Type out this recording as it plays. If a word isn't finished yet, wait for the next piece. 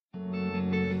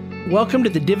Welcome to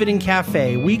the Dividend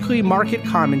Cafe, weekly market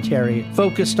commentary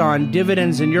focused on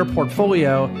dividends in your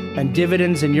portfolio and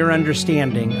dividends in your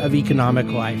understanding of economic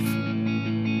life.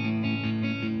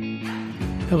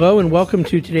 Hello and welcome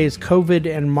to today's COVID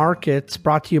and Markets,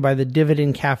 brought to you by the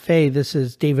Dividend Cafe. This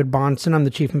is David Bahnsen. I'm the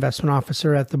Chief Investment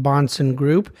Officer at the Bahnsen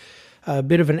Group. A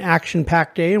bit of an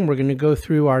action-packed day, and we're going to go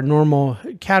through our normal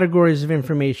categories of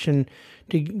information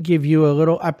to give you a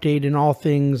little update in all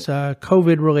things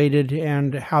COVID-related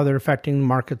and how they're affecting the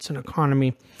markets and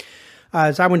economy.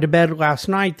 As I went to bed last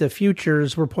night, the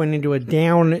futures were pointing to a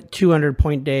down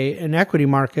 200-point day in equity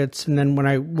markets, and then when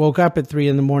I woke up at 3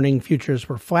 in the morning, futures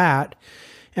were flat.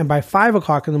 And by 5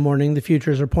 o'clock in the morning, the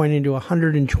futures are pointing to a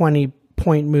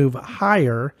 120-point move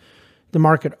higher. The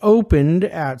market opened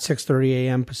at 6:30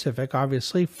 a.m. Pacific,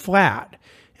 obviously, flat.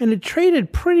 And it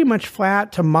traded pretty much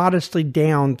flat to modestly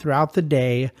down throughout the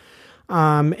day.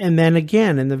 And then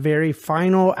again, in the very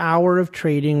final hour of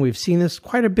trading, we've seen this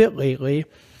quite a bit lately.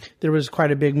 There was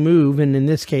quite a big move, and in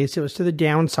this case, it was to the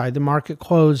downside. The market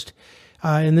closed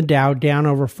in the Dow down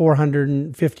over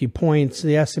 450 points.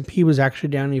 The S&P was actually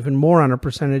down even more on a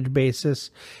percentage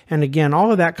basis. And again,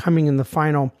 all of that coming in the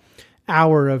final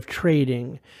hour of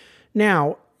trading.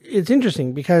 Now, it's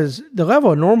interesting because the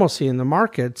level of normalcy in the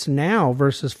markets now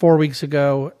versus 4 weeks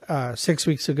ago, 6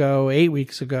 weeks ago, 8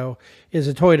 weeks ago is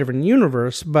a totally different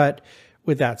universe. But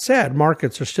with that said,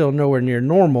 markets are still nowhere near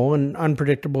normal, and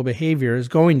unpredictable behavior is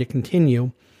going to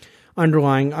continue.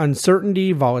 Underlying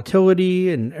uncertainty,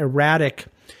 volatility, and erratic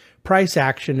price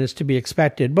action is to be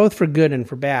expected, both for good and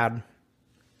for bad.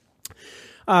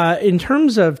 In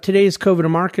terms of today's COVID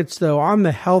markets, though, on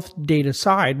the health data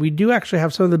side, we do actually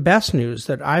have some of the best news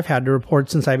that I've had to report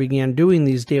since I began doing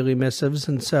these daily missives.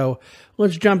 And so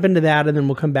let's jump into that, and then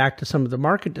we'll come back to some of the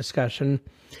market discussion.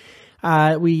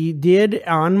 We did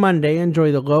on Monday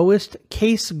enjoy the lowest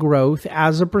case growth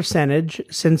as a percentage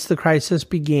since the crisis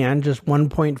began, just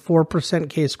 1.4%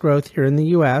 case growth here in the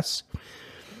U.S.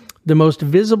 The most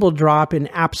visible drop in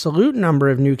absolute number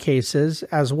of new cases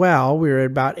as well. We were at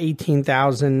about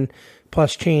 18,000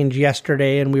 plus change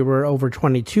yesterday, and we were over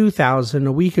 22,000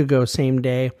 a week ago, same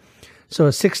day. So a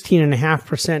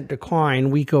 16.5%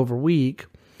 decline week over week.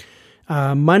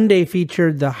 Monday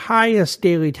featured the highest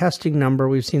daily testing number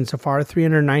we've seen so far,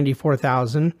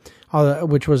 394,000,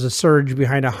 which was a surge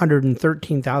behind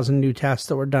 113,000 new tests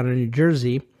that were done in New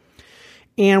Jersey.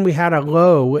 And we had a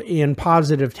low in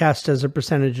positive tests as a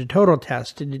percentage of total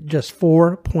tests, just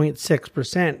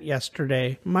 4.6%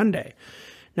 yesterday, Monday.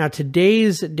 Now,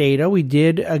 today's data, we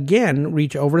did again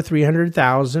reach over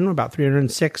 300,000, about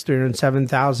 306,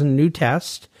 307,000 new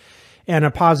tests, and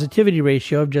a positivity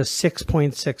ratio of just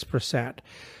 6.6%.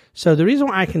 So the reason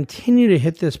why I continue to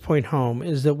hit this point home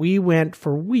is that we went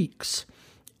for weeks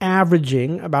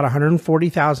averaging about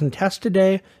 140,000 tests a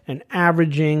day and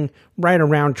averaging right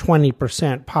around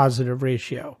 20% positive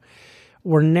ratio.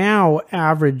 We're now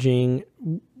averaging,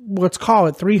 let's call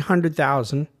it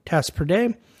 300,000 tests per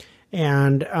day,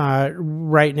 and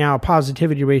right now a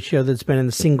positivity ratio that's been in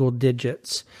the single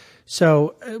digits.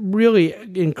 So really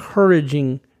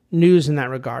encouraging news in that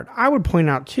regard. I would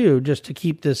point out too, just to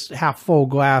keep this half full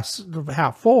glass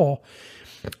half full,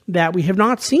 that we have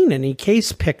not seen any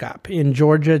case pickup in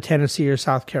Georgia, Tennessee, or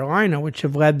South Carolina, which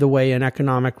have led the way in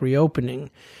economic reopening.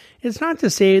 It's not to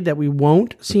say that we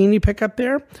won't see any pickup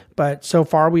there, but so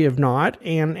far we have not,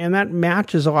 and that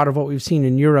matches a lot of what we've seen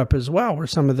in Europe as well, where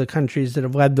some of the countries that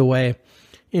have led the way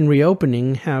in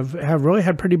reopening have really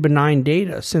had pretty benign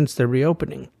data since their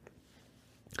reopening.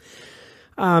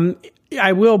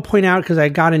 I will point out, because I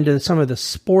got into some of the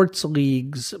sports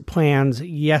leagues plans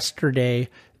yesterday,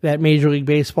 that Major League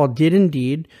Baseball did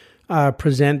indeed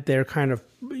present their kind of,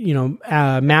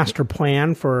 master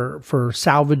plan for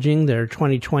salvaging their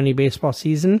 2020 baseball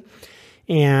season.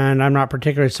 And I'm not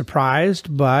particularly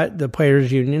surprised, but the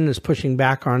Players Union is pushing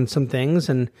back on some things,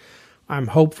 and I'm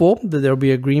hopeful that there'll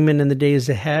be agreement in the days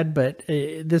ahead. But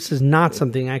this is not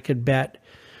something I could bet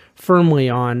firmly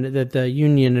on that the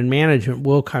union and management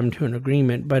will come to an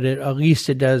agreement, but at least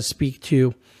it does speak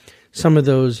to some of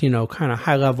those, kind of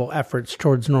high-level efforts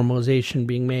towards normalization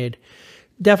being made.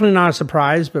 Definitely not a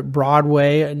surprise, but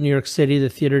Broadway in New York City, the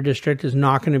theater district, is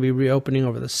not going to be reopening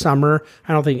over the summer.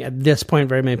 I don't think at this point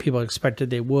very many people expected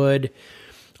they would.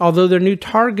 Although their new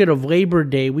target of Labor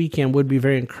Day weekend would be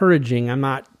very encouraging, I'm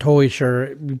not totally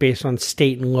sure, based on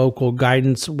state and local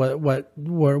guidance, where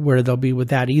they'll be with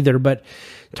that either. But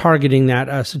targeting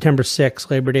that September 6th,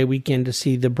 Labor Day weekend, to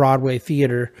see the Broadway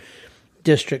theater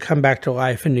district come back to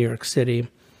life in New York City.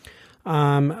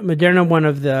 Moderna, one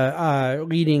of the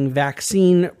leading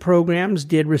vaccine programs,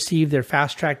 did receive their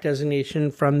fast track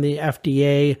designation from the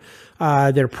FDA.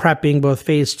 They're prepping both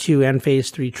phase 2 and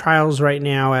phase 3 trials right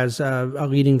now as a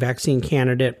leading vaccine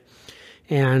candidate.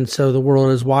 And so the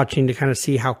world is watching to kind of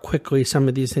see how quickly some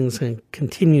of these things can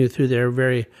continue through their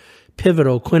very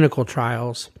pivotal clinical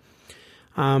trials.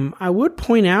 I would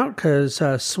point out, because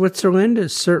Switzerland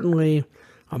is certainly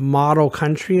a model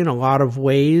country in a lot of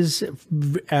ways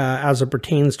as it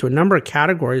pertains to a number of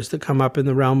categories that come up in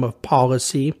the realm of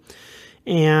policy.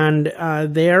 And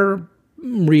they're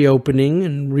reopening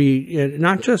and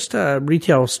not just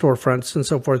retail storefronts and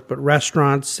so forth, but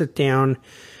restaurants, sit down,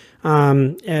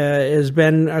 has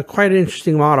been quite an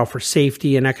interesting model for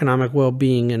safety and economic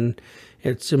well-being. And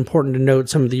it's important to note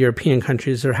some of the European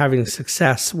countries are having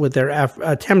success with their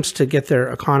attempts to get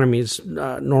their economies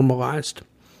normalized.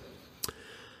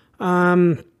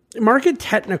 Market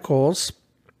technicals,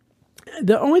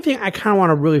 the only thing I kind of want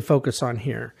to really focus on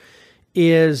here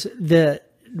is the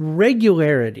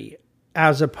regularity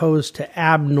as opposed to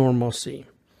abnormalcy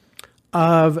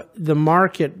of the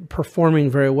market performing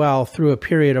very well through a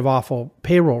period of awful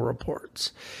payroll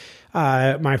reports.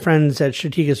 My friends at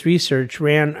Strategas Research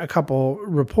ran a couple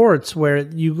reports where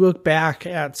you look back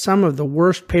at some of the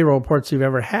worst payroll reports you've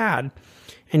ever had,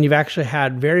 and you've actually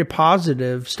had very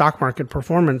positive stock market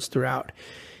performance throughout.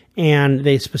 And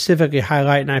they specifically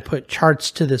highlight, and I put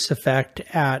charts to this effect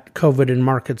at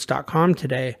covidandmarkets.com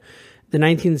today, the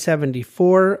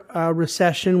 1974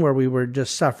 recession, where we were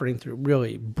just suffering through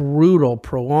really brutal,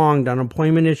 prolonged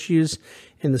unemployment issues,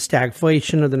 in the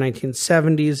stagflation of the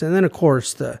 1970s, and then, of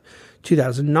course, the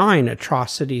 2009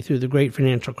 atrocity through the great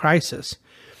financial crisis.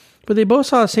 But they both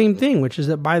saw the same thing, which is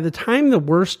that by the time the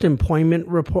worst unemployment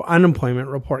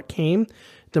report came,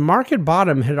 the market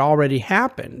bottom had already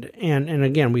happened. And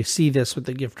again, we see this with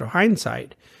the gift of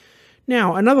hindsight.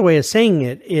 Now, another way of saying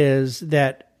it is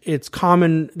that it's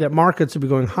common that markets will be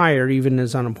going higher even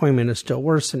as unemployment is still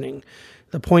worsening.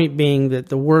 The point being that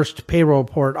the worst payroll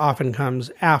report often comes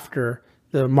after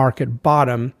the market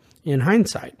bottom in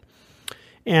hindsight.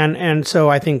 And so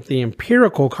I think the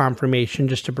empirical confirmation,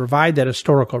 just to provide that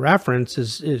historical reference,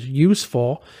 is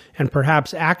useful and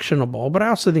perhaps actionable. But I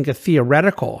also think a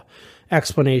theoretical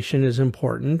explanation is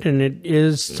important, and it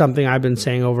is something I've been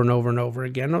saying over and over and over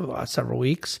again over the last several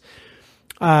weeks,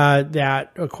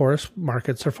 that, of course,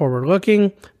 markets are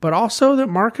forward-looking, but also that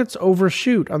markets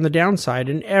overshoot on the downside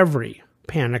in every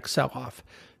panic sell-off,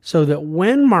 so that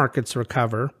when markets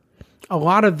recover, a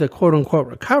lot of the quote-unquote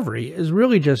recovery is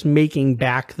really just making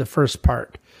back the first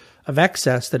part of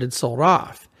excess that had sold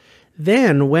off.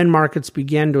 Then, when markets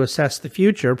begin to assess the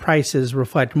future, prices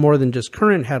reflect more than just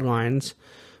current headlines,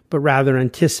 but rather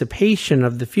anticipation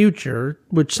of the future,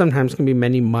 which sometimes can be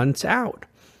many months out.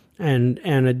 And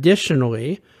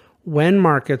additionally, when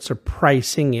markets are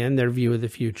pricing in their view of the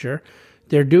future,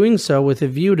 they're doing so with a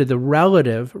view to the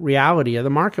relative reality of the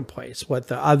marketplace,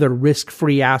 what other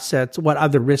risk-free assets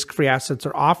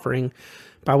are offering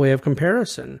by way of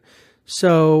comparison.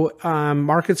 So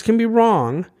markets can be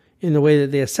wrong in the way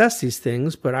that they assess these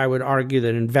things, but I would argue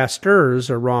that investors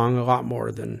are wrong a lot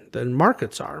more than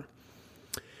markets are.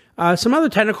 Some other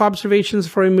technical observations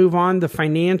before we move on. The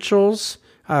financials,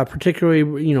 particularly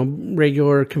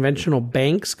regular conventional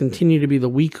banks, continue to be the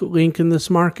weak link in this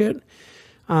market.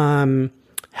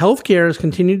 Healthcare has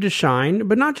continued to shine,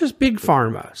 but not just big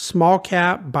pharma, small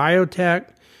cap, biotech,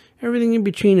 everything in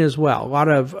between as well. A lot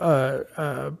of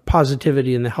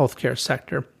positivity in the healthcare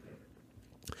sector.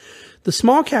 The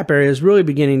small cap area is really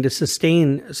beginning to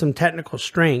sustain some technical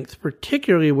strength,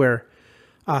 particularly where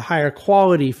higher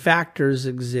quality factors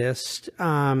exist.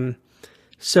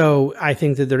 So I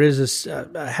think that there is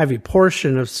a heavy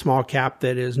portion of small cap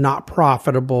that is not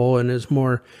profitable and is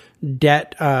more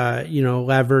debt,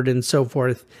 levered and so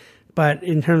forth. But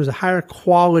in terms of higher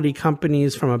quality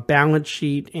companies from a balance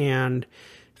sheet and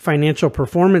financial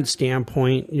performance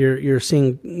standpoint, you're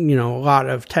seeing, a lot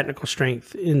of technical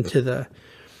strength into the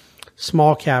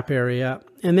small cap area.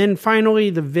 And then finally,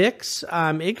 the VIX,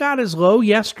 it got as low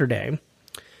yesterday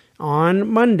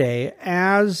on Monday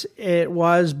as it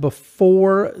was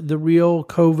before the real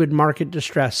COVID market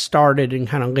distress started in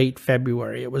kind of late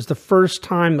February. It was the first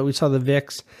time that we saw the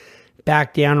VIX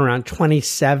back down around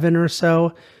 27 or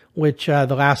so, which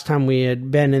the last time we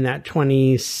had been in that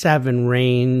 27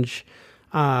 range,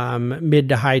 mid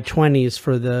to high 20s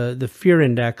for the fear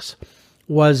index,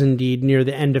 was indeed near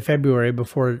the end of February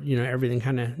before everything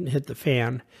kind of hit the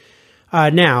fan.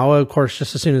 Now, of course,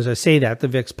 just as soon as I say that, the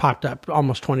VIX popped up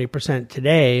almost 20%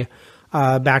 today,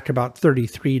 back to about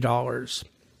 $33.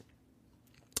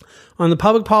 On the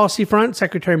public policy front,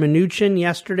 Secretary Mnuchin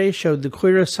yesterday showed the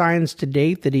clearest signs to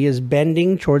date that he is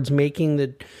bending towards making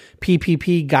the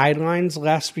PPP guidelines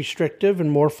less restrictive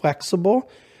and more flexible.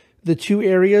 The two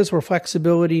areas where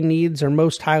flexibility needs are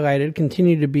most highlighted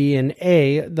continue to be in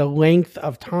A, the length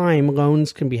of time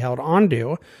loans can be held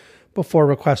onto before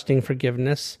requesting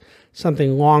forgiveness,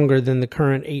 something longer than the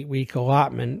current 8-week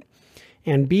allotment,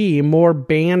 and B, more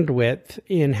bandwidth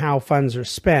in how funds are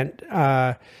spent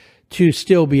to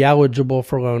still be eligible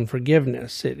for loan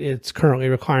forgiveness. It's currently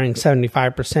requiring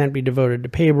 75% be devoted to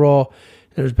payroll.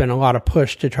 There's been a lot of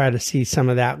push to try to see some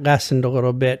of that lessened a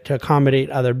little bit to accommodate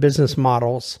other business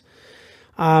models.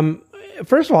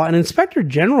 First of all, an inspector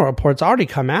general report's already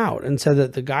come out and said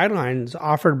that the guidelines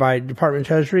offered by Department of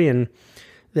Treasury and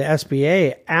the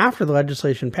SBA after the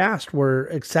legislation passed were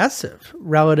excessive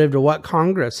relative to what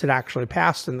Congress had actually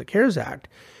passed in the CARES Act.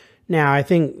 Now, I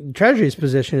think Treasury's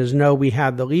position is no, we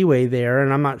had the leeway there,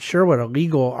 and I'm not sure what a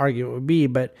legal argument would be,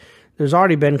 but there's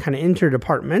already been kind of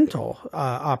interdepartmental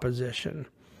opposition.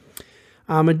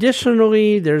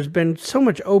 Additionally, there's been so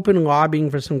much open lobbying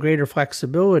for some greater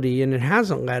flexibility, and it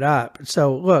hasn't let up.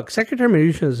 So, look, Secretary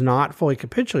Mnuchin is not fully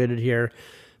capitulated here,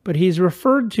 but he's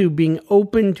referred to being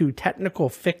open to technical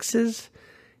fixes,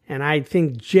 and I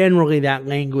think generally that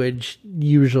language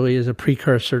usually is a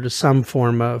precursor to some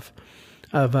form of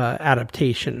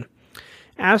adaptation.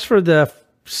 As for the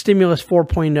stimulus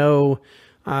 4.0,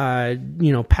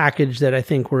 package that I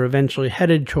think we're eventually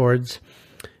headed towards,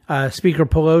 Speaker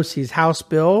Pelosi's House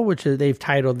bill, which they've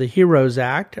titled the HEROES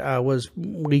Act, was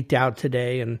leaked out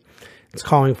today, and it's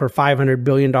calling for $500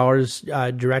 billion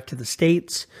direct to the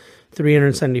states,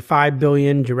 $375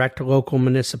 billion direct to local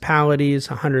municipalities,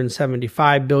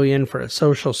 $175 billion for a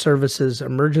social services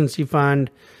emergency fund,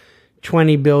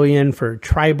 $20 billion for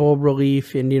tribal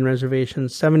relief, Indian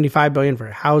reservations, $75 billion for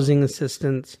housing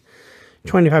assistance,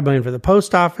 $25 billion for the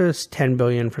post office, $10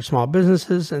 billion for small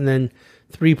businesses, and then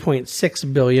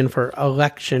 $3.6 billion for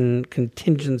election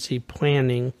contingency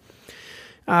planning.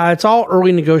 It's all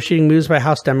early negotiating moves by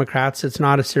House Democrats. It's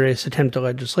not a serious attempt at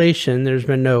legislation. There's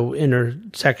been no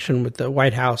intersection with the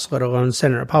White House, let alone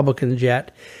Senate Republicans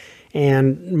yet.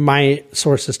 And my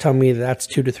sources tell me that's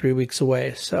 2 to 3 weeks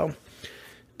away. So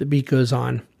the beat goes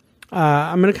on.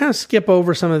 I'm going to kind of skip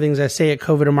over some of the things I say at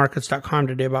covidamarkets.com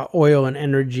today about oil and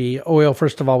energy. Oil,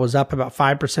 first of all, was up about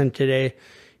 5% today,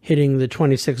 hitting the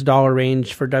 $26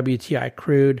 range for WTI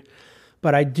crude.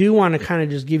 But I do want to kind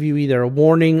of just give you either a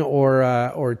warning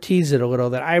or tease it a little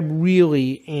that I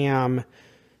really am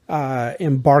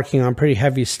embarking on pretty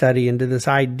heavy study into this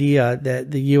idea that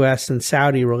the U.S. and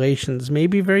Saudi relations may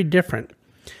be very different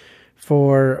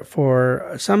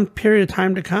for some period of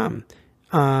time to come.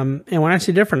 And when I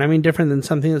say different, I mean different than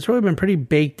something that's really been pretty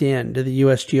baked into the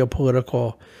U.S.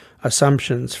 geopolitical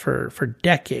assumptions for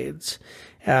decades.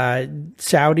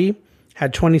 Saudi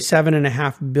had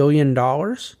 $27.5 billion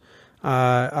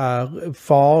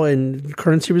fall in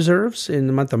currency reserves in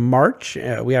the month of March.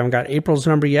 We haven't got April's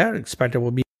number yet. Expect it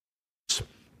will be.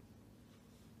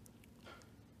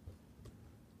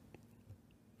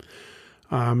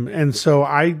 And so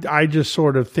I just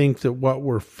sort of think that what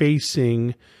we're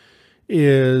facing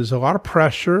is a lot of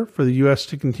pressure for the U.S.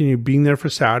 to continue being there for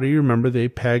Saudi. Remember, they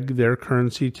peg their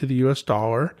currency to the U.S.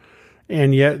 dollar.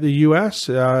 And yet the U.S.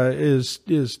 is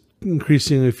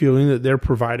increasingly feeling that they're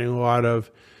providing a lot of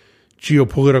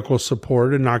geopolitical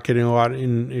support and not getting a lot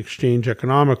in exchange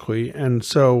economically. And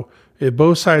so if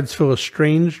both sides feel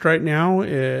estranged right now,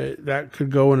 that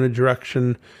could go in a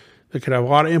direction that could have a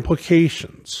lot of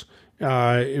implications.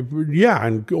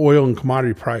 In oil and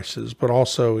commodity prices, but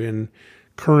also in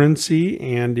currency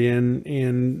and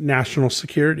in national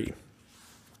security.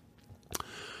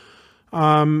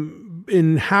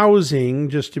 In housing,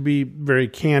 just to be very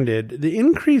candid, the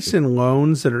increase in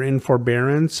loans that are in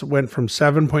forbearance went from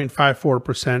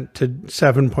 7.54% to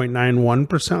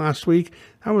 7.91% last week.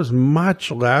 That was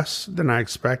much less than I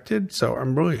expected, so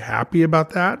I'm really happy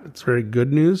about that. It's very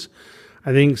good news.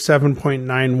 I think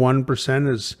 7.91%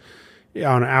 is,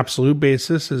 on an absolute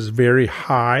basis, is very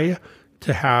high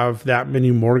to have that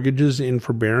many mortgages in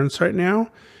forbearance right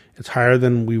now. It's higher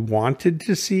than we wanted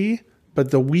to see, but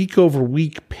the week over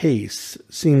week pace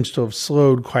seems to have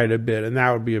slowed quite a bit, and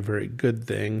that would be a very good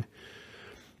thing.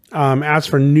 As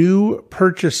for new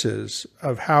purchases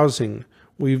of housing,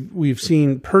 we've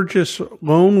seen purchase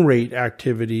loan rate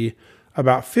activity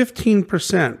about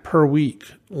 15% per week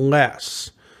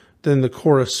less than the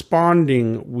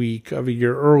corresponding week of a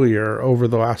year earlier over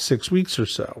the last 6 weeks or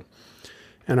so.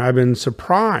 And I've been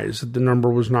surprised that the number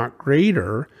was not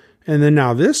greater. And then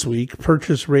now this week,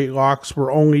 purchase rate locks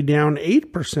were only down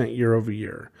 8% year over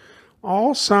year,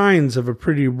 all signs of a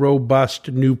pretty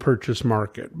robust new purchase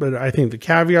market. But I think the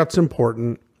caveat's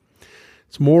important.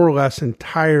 It's more or less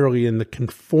entirely in the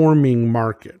conforming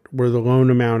market where the loan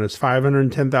amount is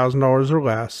 $510,000 or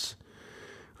less,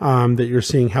 that you're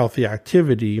seeing healthy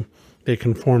activity. They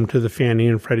conform to the Fannie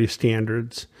and Freddie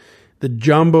standards. The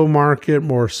jumbo market,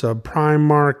 more subprime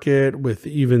market, with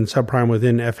even subprime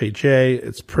within FHA,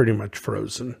 it's pretty much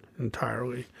frozen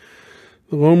entirely.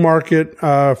 The loan market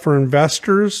for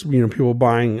investors, people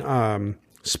buying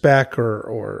spec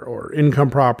or income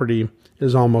property,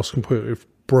 is almost completely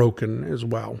broken as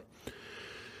well.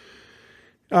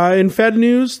 In Fed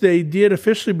news, they did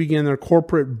officially begin their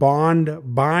corporate bond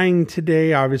buying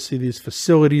today. Obviously, these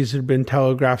facilities had been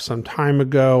telegraphed some time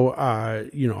ago.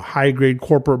 High-grade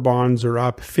corporate bonds are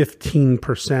up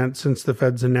 15% since the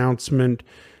Fed's announcement.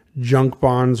 Junk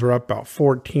bonds are up about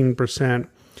 14%.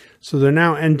 So they're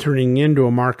now entering into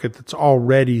a market that's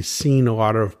already seen a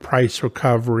lot of price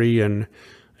recovery and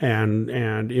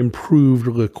improved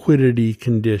liquidity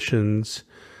conditions.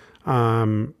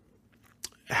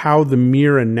 How the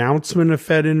mere announcement of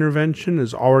Fed intervention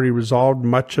has already resolved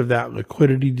much of that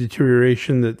liquidity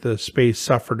deterioration that the space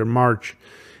suffered in March.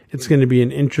 It's going to be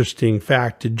an interesting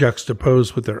fact to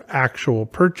juxtapose with their actual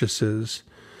purchases.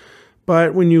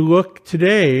 But when you look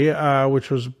today, which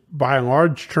was by and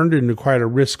large turned into quite a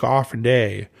risk-off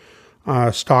day,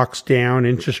 stocks down,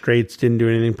 interest rates didn't do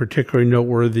anything particularly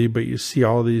noteworthy, but you see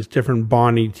all these different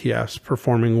bond ETFs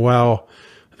performing well.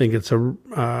 I think it's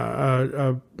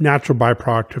a natural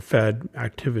byproduct of Fed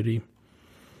activity.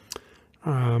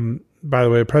 By the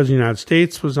way, the President of the United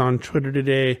States was on Twitter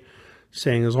today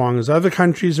saying as long as other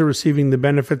countries are receiving the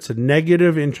benefits of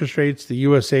negative interest rates, the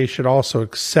USA should also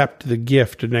accept the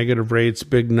gift of negative rates,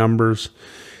 big numbers.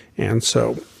 And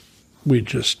so we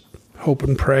just hope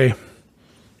and pray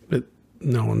that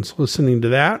no one's listening to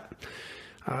that.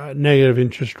 Negative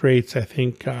interest rates, I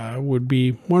think, would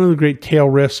be one of the great tail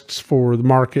risks for the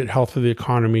market, health of the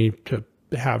economy, to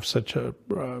have such a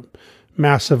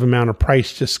massive amount of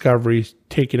price discovery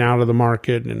taken out of the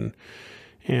market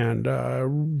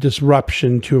and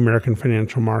disruption to American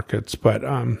financial markets. But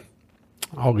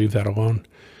I'll leave that alone.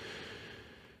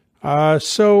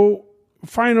 So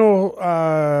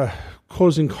final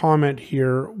closing comment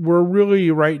here. We're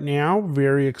really right now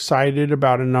very excited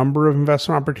about a number of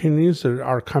investment opportunities that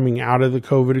are coming out of the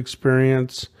COVID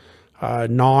experience.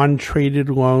 Non-traded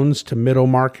loans to middle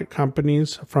market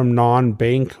companies from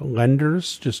non-bank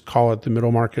lenders, just call it the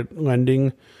middle market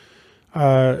lending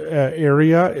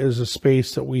area, is a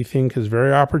space that we think is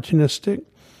very opportunistic.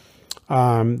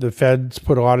 The Fed's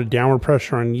put a lot of downward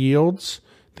pressure on yields.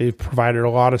 They've provided a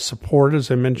lot of support, as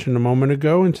I mentioned a moment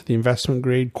ago, into the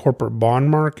investment-grade corporate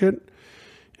bond market,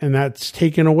 and that's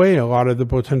taken away a lot of the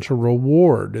potential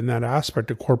reward in that aspect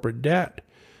of corporate debt.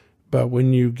 But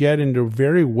when you get into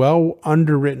very well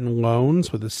underwritten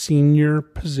loans with a senior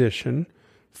position,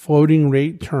 floating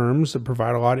rate terms that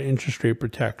provide a lot of interest rate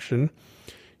protection,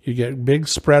 you get big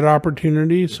spread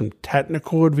opportunities, some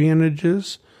technical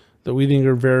advantages that we think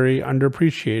are very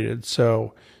underappreciated.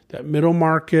 So that middle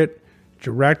market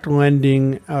direct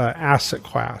lending asset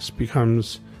class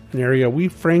becomes an area we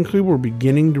frankly were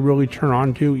beginning to really turn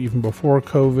on to even before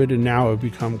COVID, and now have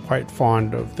become quite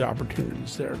fond of the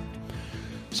opportunities there.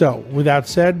 So with that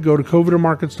said, go to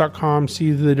covetermarkets.com,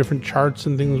 see the different charts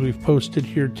and things we've posted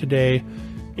here today.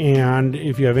 And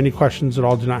if you have any questions at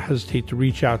all, do not hesitate to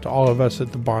reach out to all of us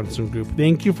at the Bahnsen Group.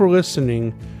 Thank you for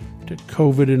listening to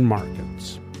COVID and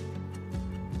Markets.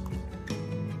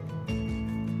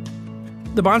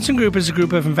 The Bahnsen Group is a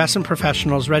group of investment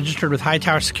professionals registered with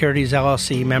Hightower Securities,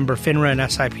 LLC, member FINRA and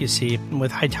SIPC, and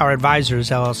with Hightower Advisors,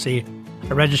 LLC,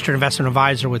 a registered investment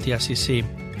advisor with the SEC.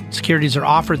 Securities are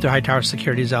offered through Hightower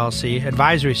Securities, LLC.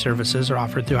 Advisory services are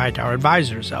offered through Hightower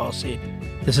Advisors, LLC.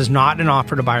 This is not an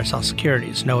offer to buy or sell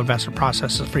securities. No investment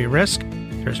process is free of risk.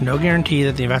 There is no guarantee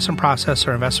that the investment process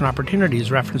or investment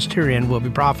opportunities referenced herein will be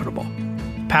profitable.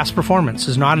 Past performance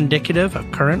is not indicative of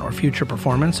current or future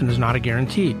performance and is not a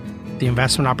guarantee. The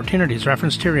investment opportunities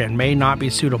referenced herein may not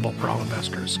be suitable for all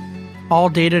investors. All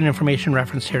data and information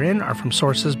referenced herein are from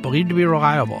sources believed to be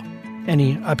reliable.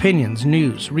 Any opinions,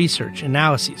 news, research,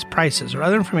 analyses, prices, or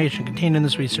other information contained in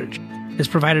this research is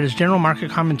provided as general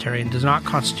market commentary and does not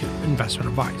constitute investment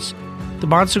advice. The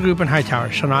Bahnsen Group and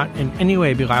Hightower shall not in any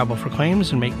way be liable for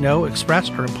claims and make no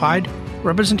expressed or implied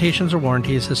representations or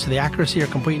warranties as to the accuracy or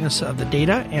completeness of the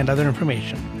data and other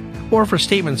information, or for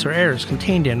statements or errors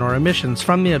contained in or omissions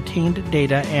from the obtained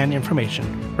data and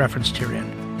information referenced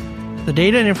herein. The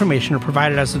data and information are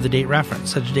provided as of the date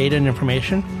referenced. Such data and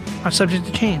information are subject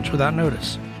to change without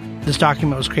notice. This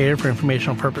document was created for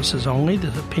informational purposes only.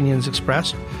 The opinions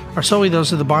expressed are solely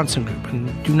those of the Bahnsen Group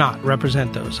and do not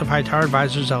represent those of Hightower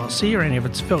Advisors LLC or any of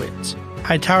its affiliates.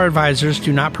 Hightower Advisors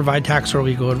do not provide tax or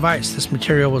legal advice. This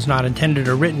material was not intended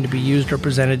or written to be used or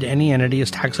presented to any entity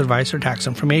as tax advice or tax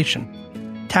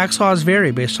information. Tax laws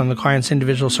vary based on the client's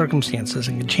individual circumstances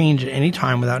and can change at any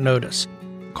time without notice.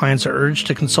 Clients are urged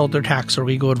to consult their tax or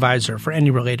legal advisor for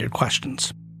any related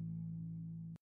questions.